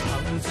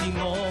自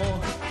我，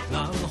硬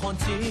漢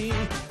子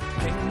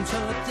拼出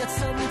一身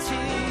刺，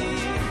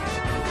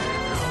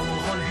流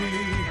汗血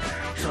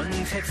盡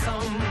赤心，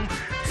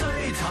追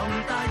尋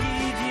大意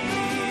義，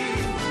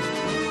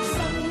生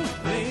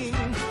命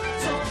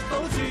作賭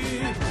注，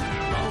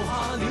留下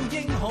了英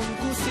雄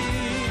故事，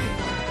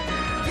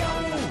憂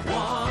患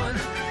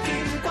見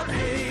骨氣，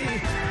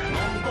昂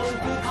步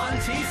顧盼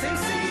似醒獅。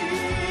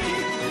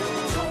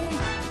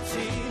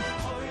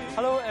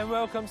 Hello and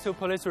welcome to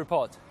Police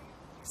Report.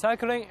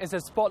 Cycling is a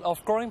sport of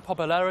growing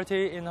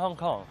popularity in Hong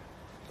Kong,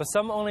 but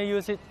some only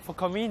use it for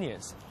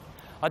convenience.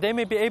 They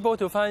may be able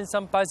to find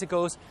some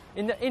bicycles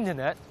in the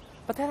internet,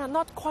 but they are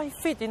not quite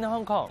fit in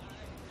Hong Kong.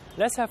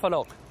 Let's have a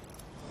look.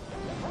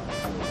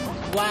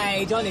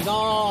 喂 ，Johnny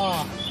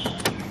哥，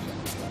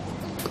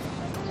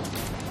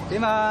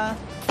點啊？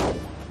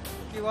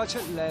叫我出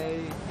嚟，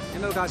有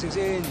咩介紹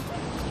先？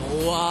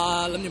冇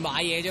啊，諗住買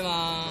嘢啫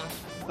嘛。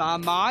嗱，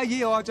買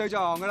嘢我最在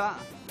行噶啦。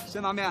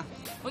 想買咩啊？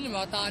諗住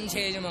買單車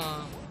啫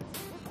嘛。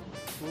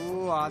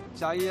古惑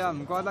仔啊，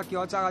唔怪得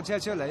叫我揸架車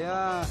出嚟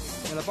啊！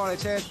原來幫你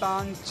車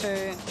單車。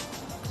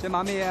想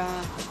買咩啊？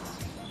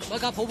買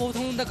架普普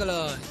通通得噶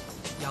啦，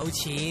有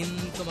錢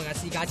都買架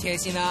私家車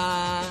先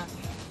啦。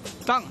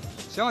得，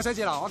上我寫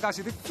字樓，我介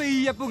紹啲非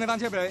一般嘅單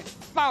車俾你，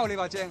包你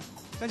話正。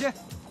上車。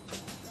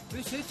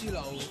你寫字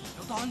樓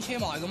有單車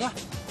賣嘅咩？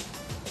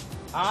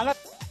行啦。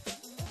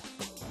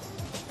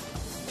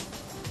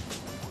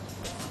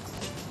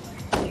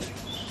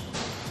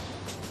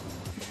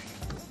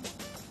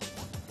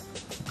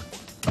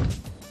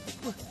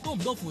 多唔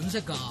多款式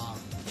㗎？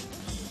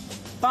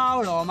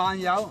包羅萬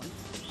有，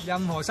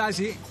任何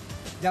size、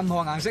任何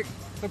顏色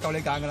都夠你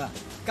揀㗎啦。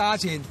價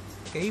錢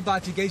幾百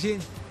至幾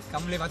千，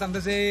咁你話得唔得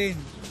先？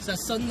實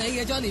信你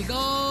嘅 Johnny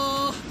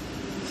哥。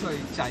衰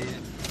仔啊！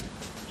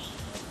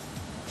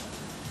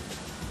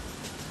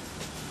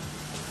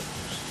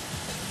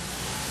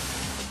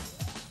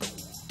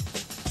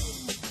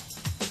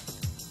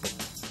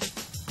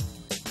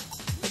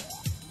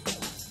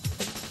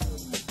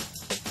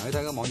你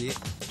睇個網頁。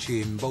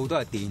 全部都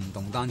係電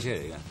動單車嚟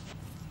嘅，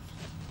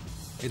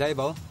你睇呢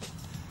部，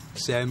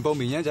成部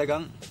綿羊仔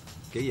咁，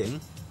幾型？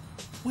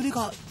喂，呢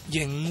個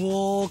型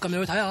喎，撳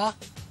入去睇下。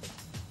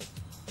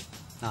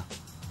嗱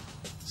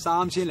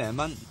，3000零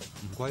蚊，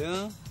唔貴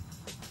啊。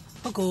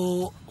不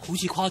過好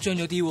似誇張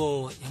咗啲喎，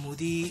有冇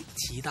啲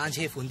似單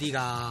車款啲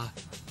㗎？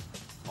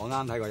我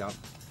啱睇過有。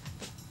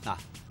嗱，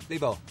呢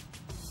部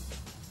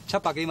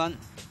700幾蚊，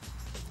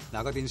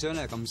嗱個電箱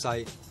咧咁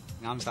細，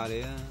啱晒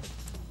你啊！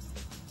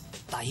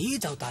 抵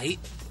就抵，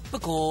不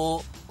過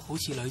好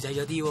似女仔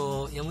咗啲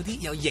喎，有冇啲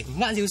又型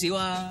翻少少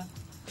啊？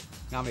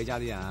啱你揸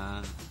啲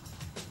啊！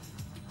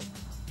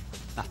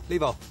嗱呢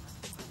部，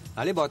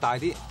嗱呢部大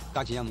啲，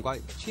價錢又唔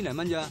貴，1000零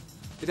蚊咋？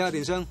你睇下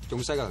電箱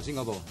仲細過頭先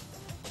嗰部。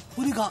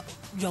喂，呢架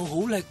又好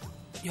力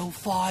又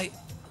快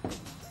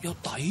又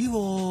抵喎！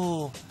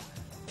我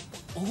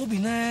嗰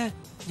邊咧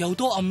又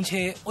多暗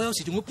斜，我有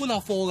時仲會搬下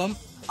貨咁。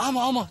啱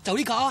啊啱啊，就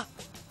呢架啊！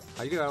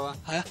係呢個啊？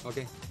係啊。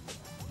OK。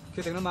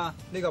 決定啦嘛，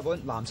呢個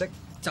本藍色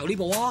就呢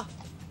部啊！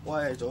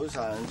喂，早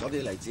晨，左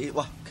啲黎子，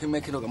哇，傾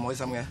咩傾到咁開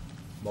心嘅？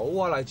冇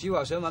啊，黎子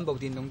話想揾部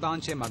電動單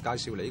車，咪介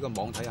紹嚟呢個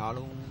網睇下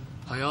咯。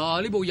係啊，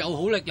呢部又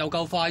好力又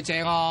夠快，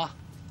正啊！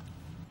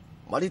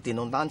買啲電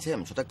動單車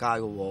唔出得街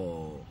嘅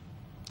喎。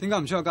點解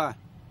唔出得街？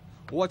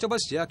我話周不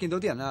時啊，見到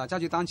啲人啊揸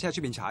住單車喺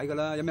出邊踩㗎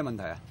啦，有咩問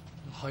題啊？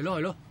係咯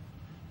係咯，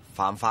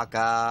犯法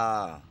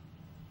㗎！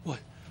喂，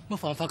乜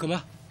犯法嘅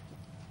咩？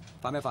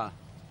犯咩法啊？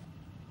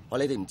你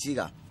哋唔知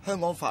㗎？ 香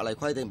港法例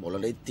規定，無論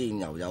你電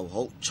油又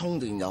好、充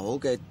電又好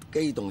嘅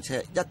機動車，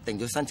一定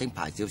要申請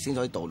牌照先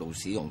可以道路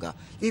使用㗎。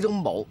呢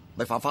種冇，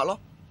咪犯法咯。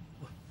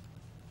喂，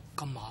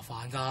咁麻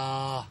煩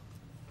㗎？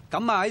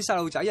咁啊，喺細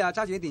路仔啊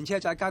揸住啲電車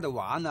仔喺街度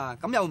玩啊，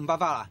咁又唔犯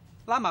法啊？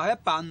拉埋佢一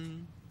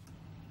笨。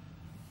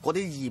嗰啲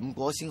驗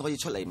過先可以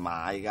出嚟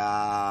賣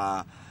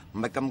㗎，唔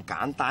係咁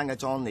簡單嘅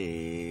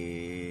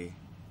Johnny。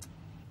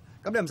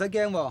咁你唔使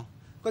驚喎。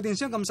 個電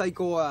箱咁細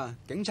個啊，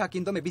警察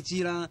見到未必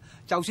知啦。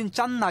就算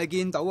真係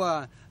見到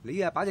啊，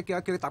你啊擺隻腳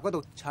喺腳踏嗰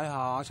度踩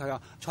下踩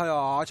下踩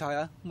下踩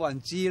下，冇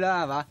人知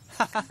啦，係嘛？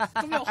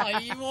咁又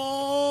係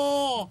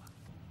喎。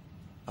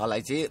啊，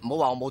黎子，唔好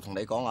話我冇同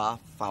你講啊，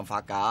犯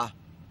法㗎。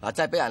嗱，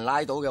真係俾人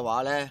拉到嘅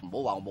話咧，唔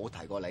好話我冇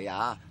提過你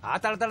啊。啊，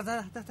得啦得啦得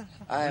啦得得。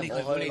唉，我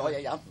去攞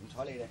嘢飲，唔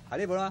睬你哋。係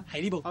呢部啦，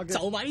係呢部， Okay.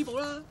 就買呢部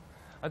啦。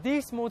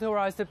These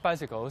motorized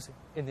bicycles,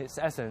 in its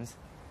essence,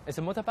 is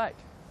a motorbike.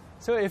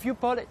 So if you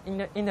bought it in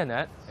the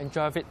internet and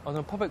drive it on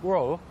a public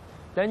road,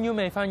 then you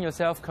may find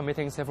yourself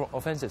committing several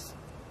offences,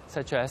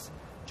 such as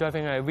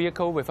driving a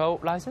vehicle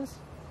without license,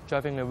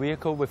 driving a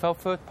vehicle without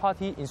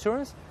third-party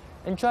insurance,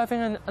 and driving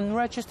an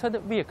unregistered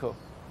vehicle.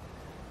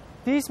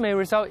 These may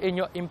result in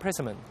your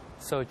imprisonment,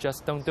 so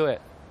just don't do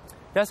it.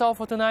 That's all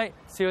for tonight.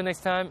 See you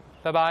next time.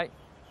 Bye-bye.